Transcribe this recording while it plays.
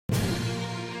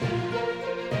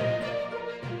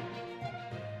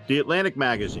The Atlantic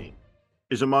magazine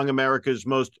is among America's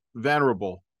most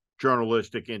venerable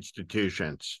journalistic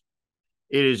institutions.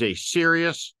 It is a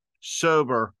serious,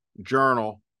 sober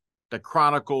journal that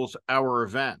chronicles our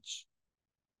events,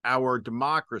 our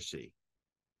democracy,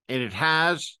 and it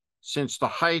has, since the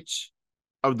heights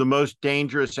of the most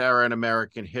dangerous era in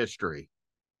American history,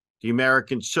 the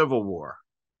American Civil War,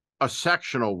 a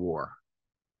sectional war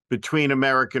between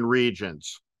American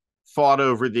regions, fought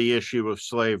over the issue of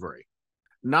slavery.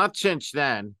 Not since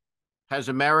then has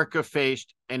America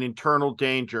faced an internal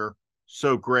danger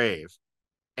so grave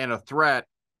and a threat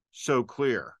so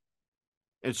clear.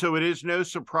 And so it is no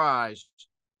surprise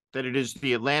that it is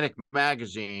the Atlantic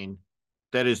magazine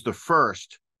that is the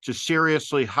first to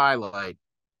seriously highlight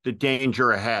the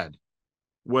danger ahead,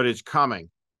 what is coming,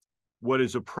 what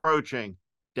is approaching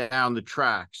down the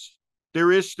tracks.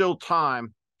 There is still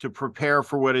time to prepare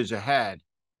for what is ahead.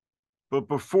 But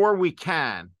before we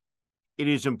can, it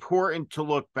is important to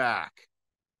look back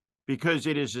because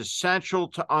it is essential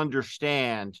to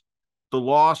understand the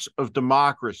loss of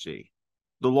democracy,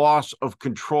 the loss of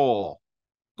control,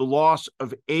 the loss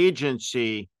of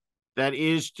agency that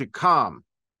is to come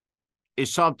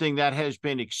is something that has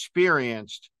been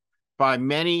experienced by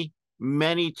many,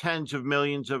 many tens of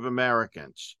millions of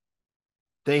Americans.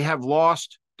 They have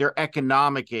lost their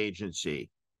economic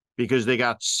agency because they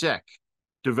got sick,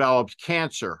 developed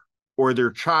cancer, or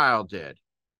their child did,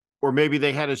 or maybe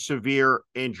they had a severe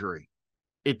injury.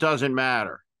 It doesn't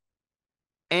matter.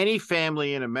 Any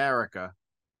family in America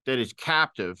that is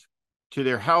captive to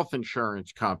their health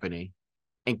insurance company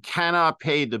and cannot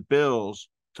pay the bills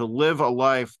to live a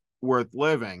life worth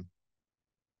living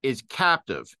is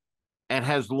captive and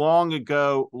has long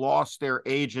ago lost their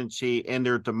agency and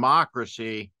their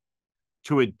democracy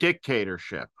to a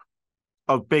dictatorship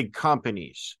of big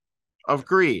companies, of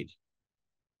greed.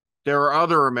 There are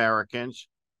other Americans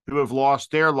who have lost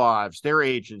their lives, their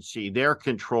agency, their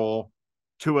control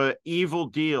to an evil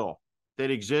deal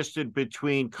that existed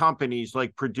between companies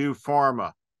like Purdue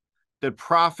Pharma that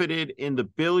profited in the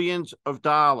billions of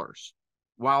dollars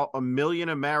while 1 million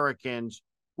Americans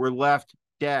were left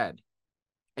dead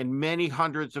and many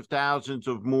hundreds of thousands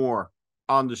of more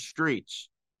on the streets,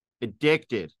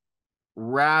 addicted,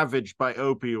 ravaged by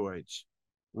opioids,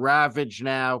 ravaged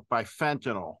now by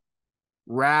fentanyl,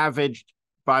 ravaged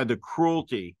by the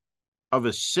cruelty of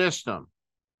a system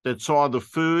that saw the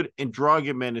Food and Drug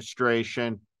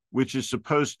Administration, which is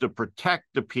supposed to protect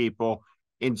the people,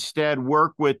 instead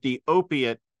work with the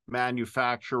opiate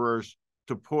manufacturers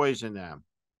to poison them.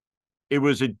 It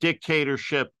was a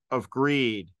dictatorship of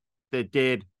greed that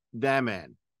did them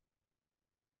in.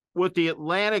 What the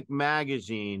Atlantic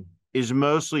magazine is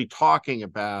mostly talking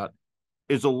about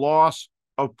is a loss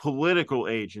of political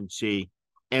agency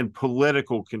and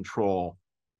political control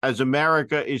as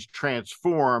America is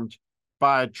transformed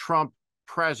by a Trump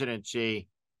presidency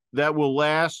that will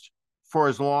last for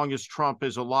as long as Trump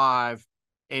is alive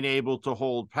and able to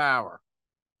hold power.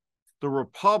 The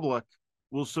republic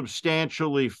will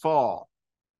substantially fall.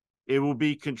 It will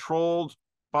be controlled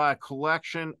by a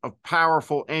collection of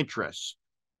powerful interests,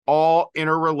 all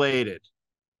interrelated.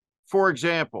 For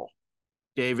example,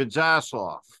 David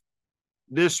Zaslav,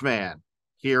 this man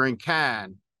here in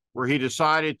Cannes, where he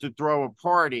decided to throw a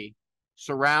party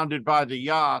surrounded by the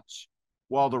yachts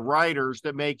while the writers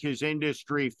that make his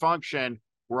industry function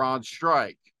were on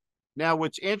strike. Now,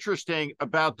 what's interesting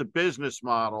about the business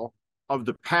model of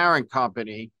the parent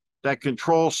company that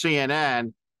controls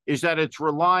CNN is that it's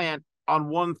reliant on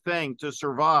one thing to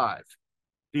survive: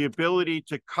 the ability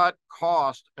to cut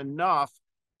costs enough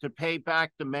to pay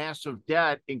back the massive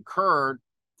debt incurred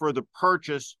for the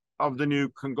purchase of the new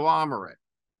conglomerate.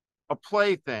 A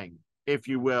plaything, if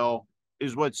you will,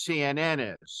 is what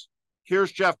CNN is.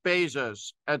 Here's Jeff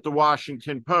Bezos at the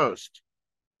Washington Post,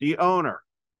 the owner.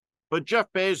 But Jeff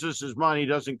Bezos' money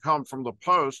doesn't come from the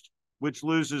Post, which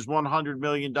loses $100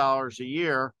 million a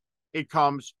year. It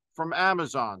comes from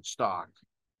Amazon stock.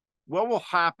 What will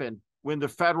happen when the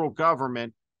federal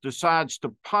government decides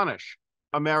to punish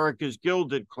America's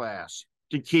gilded class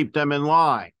to keep them in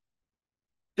line?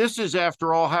 This is,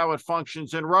 after all, how it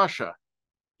functions in Russia.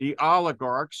 The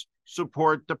oligarchs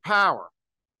support the power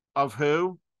of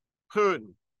who? Putin.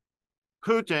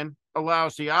 Putin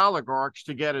allows the oligarchs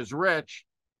to get as rich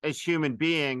as human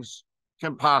beings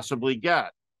can possibly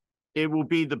get. It will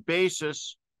be the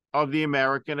basis of the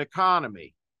American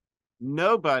economy.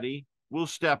 Nobody will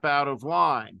step out of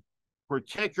line,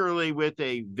 particularly with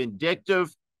a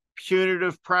vindictive,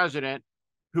 punitive president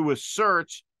who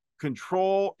asserts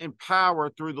control and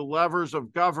power through the levers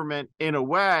of government in a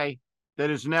way that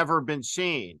has never been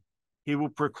seen. He will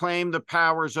proclaim the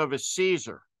powers of a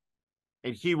Caesar,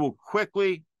 and he will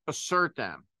quickly assert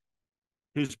them.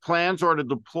 His plans are to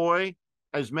deploy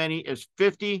as many as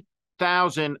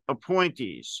 50,000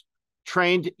 appointees,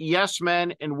 trained yes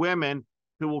men and women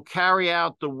who will carry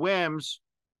out the whims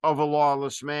of a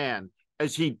lawless man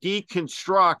as he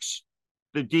deconstructs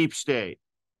the deep state,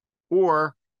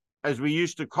 or as we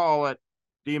used to call it,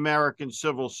 the American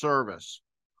Civil Service.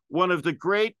 One of the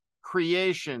great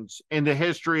creations in the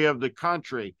history of the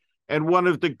country and one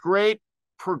of the great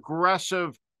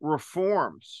progressive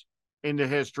reforms in the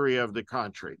history of the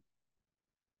country.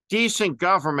 Decent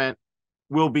government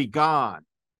will be gone.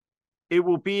 It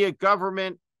will be a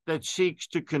government that seeks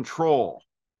to control.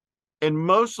 And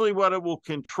mostly what it will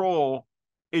control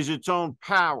is its own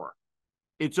power,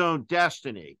 its own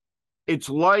destiny, its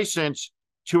license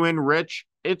to enrich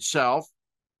itself,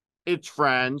 its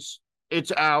friends,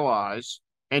 its allies,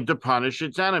 and to punish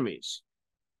its enemies.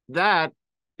 That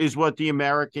is what the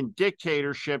American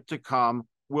dictatorship to come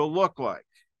will look like.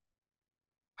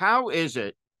 How is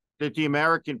it that the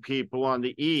American people, on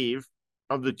the eve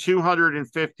of the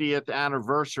 250th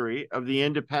anniversary of the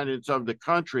independence of the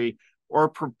country, are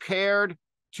prepared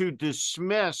to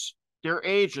dismiss their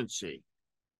agency,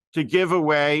 to give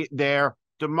away their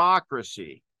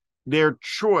democracy, their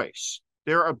choice,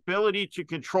 their ability to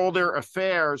control their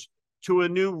affairs to a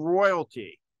new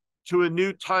royalty, to a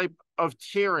new type of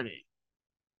tyranny?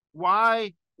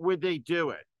 Why would they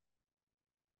do it?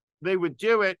 They would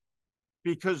do it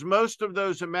because most of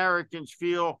those Americans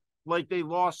feel like they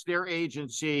lost their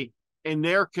agency and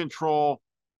their control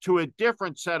to a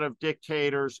different set of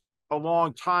dictators a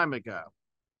long time ago.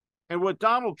 And what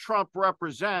Donald Trump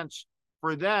represents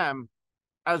for them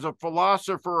as a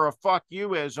philosopher of fuck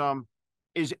youism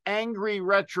is angry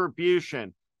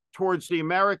retribution towards the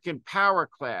American power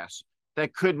class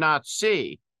that could not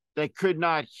see, that could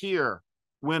not hear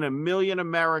when 1 million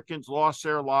Americans lost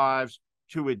their lives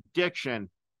to addiction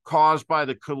caused by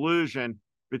the collusion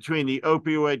between the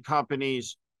opioid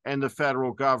companies and the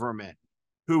federal government,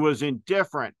 who was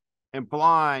indifferent and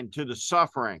blind to the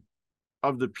suffering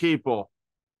of the people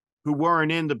who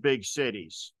weren't in the big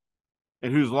cities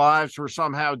and whose lives were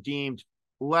somehow deemed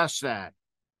less than.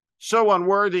 So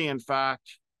unworthy, in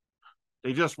fact,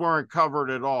 they just weren't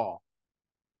covered at all.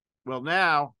 Well,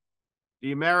 now,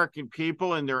 the American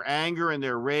people, in their anger and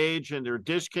their rage and their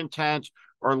discontent,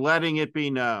 are letting it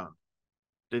be known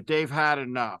that they've had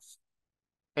enough.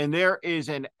 And there is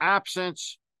an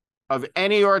absence of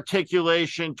any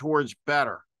articulation towards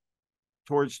better,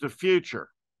 towards the future.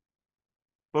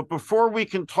 But before we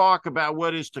can talk about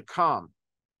what is to come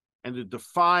and the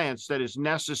defiance that is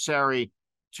necessary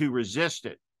to resist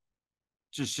it,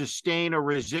 to sustain a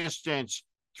resistance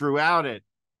throughout it,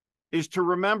 is to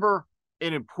remember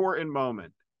an important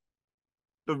moment.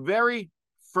 The very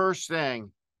first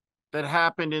thing that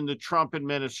happened in the Trump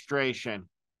administration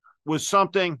was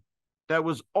something that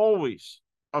was always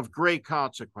of great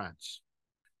consequence.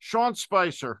 Sean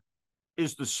Spicer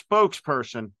is the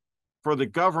spokesperson for the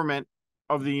government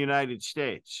of the United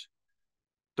States.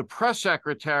 The press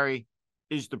secretary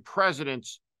is the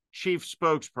president's chief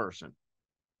spokesperson.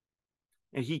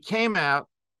 And he came out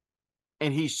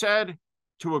and he said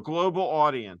to a global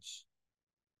audience,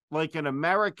 like an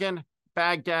American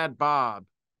Baghdad Bob,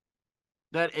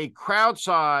 that a crowd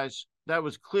size that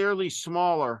was clearly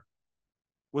smaller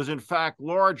was in fact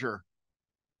larger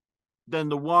than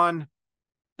the one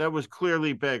that was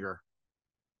clearly bigger.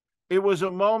 It was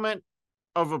a moment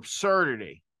of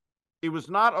absurdity. It was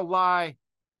not a lie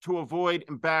to avoid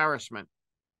embarrassment.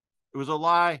 It was a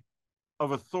lie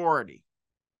of authority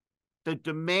that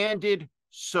demanded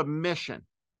submission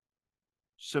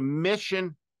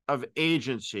of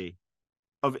agency,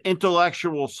 of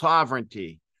intellectual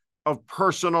sovereignty, of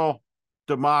personal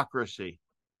democracy.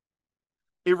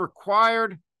 It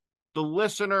required the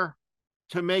listener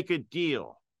to make a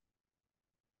deal.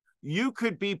 You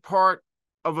could be part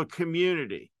of a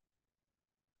community,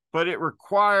 but it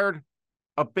required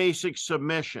a basic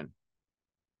submission.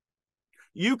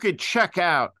 You could check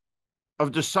out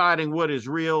of deciding what is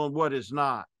real and what is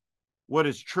not, what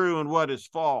is true and what is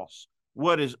false,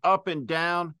 what is up and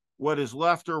down, what is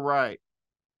left or right.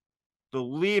 The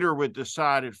leader would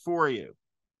decide it for you.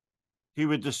 He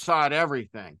would decide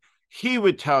everything. He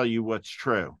would tell you what's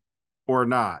true or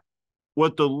not.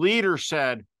 What the leader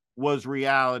said was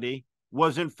reality,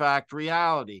 was in fact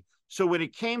reality. So when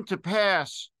it came to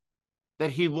pass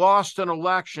that he lost an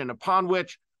election upon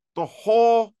which the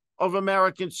whole of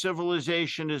American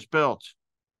civilization is built,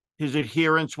 his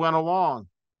adherents went along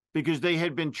because they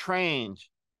had been trained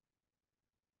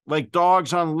like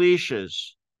dogs on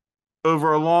leashes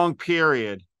over a long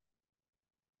period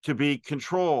to be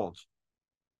controlled,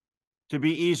 to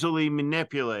be easily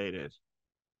manipulated.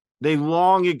 They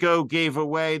long ago gave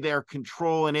away their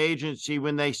control and agency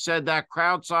when they said that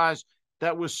crowd size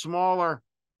that was smaller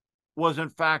was in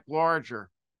fact larger.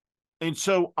 And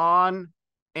so on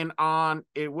and on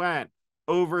it went.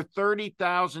 Over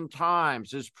 30,000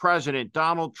 times as president,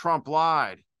 Donald Trump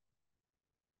lied,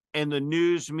 and the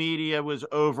news media was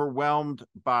overwhelmed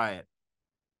by it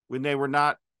when they were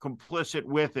not complicit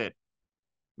with it,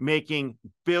 making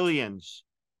billions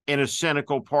in a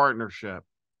cynical partnership.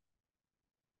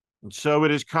 And so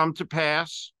it has come to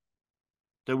pass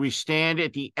that we stand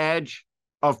at the edge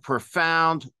of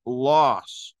profound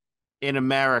loss in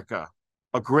America,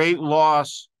 a great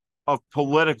loss of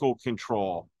political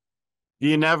control,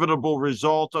 the inevitable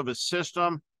result of a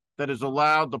system that has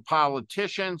allowed the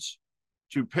politicians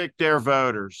to pick their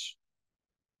voters.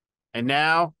 And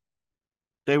now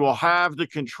they will have the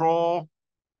control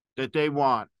that they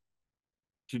want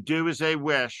to do as they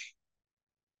wish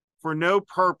for no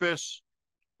purpose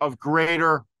of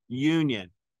greater union,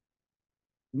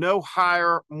 no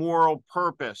higher moral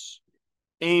purpose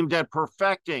aimed at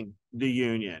perfecting the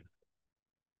union,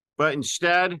 but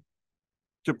instead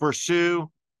to pursue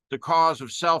the cause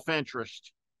of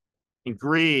self-interest and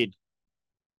greed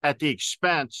at the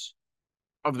expense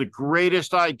of the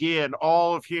greatest idea in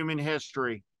all of human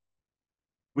history,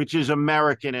 which is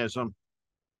Americanism.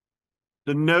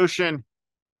 The notion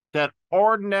that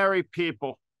ordinary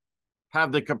people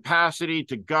have the capacity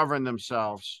to govern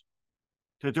themselves,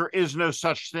 that there is no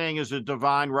such thing as a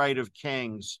divine right of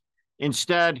kings.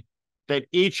 Instead, that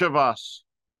each of us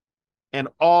and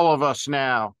all of us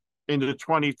now in the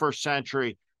 21st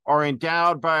century are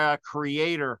endowed by a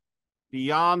creator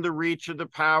beyond the reach of the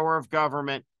power of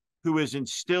government, who has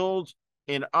instilled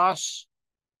in us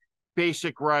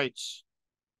basic rights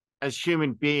as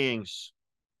human beings,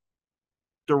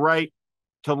 the right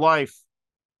to life,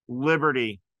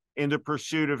 liberty, in the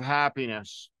pursuit of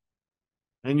happiness.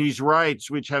 And these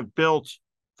rights, which have built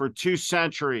for 2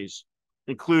 centuries,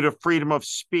 include a freedom of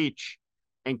speech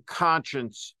and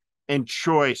conscience and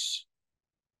choice.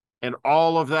 And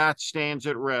all of that stands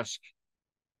at risk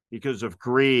because of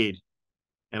greed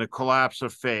and a collapse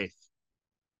of faith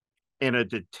in a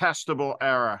detestable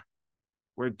era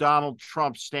where Donald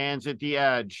Trump stands at the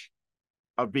edge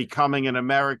of becoming an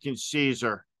American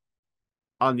Caesar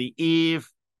on the eve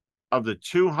of the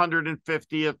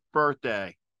 250th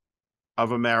birthday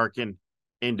of American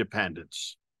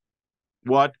independence.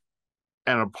 What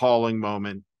an appalling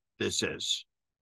moment this is.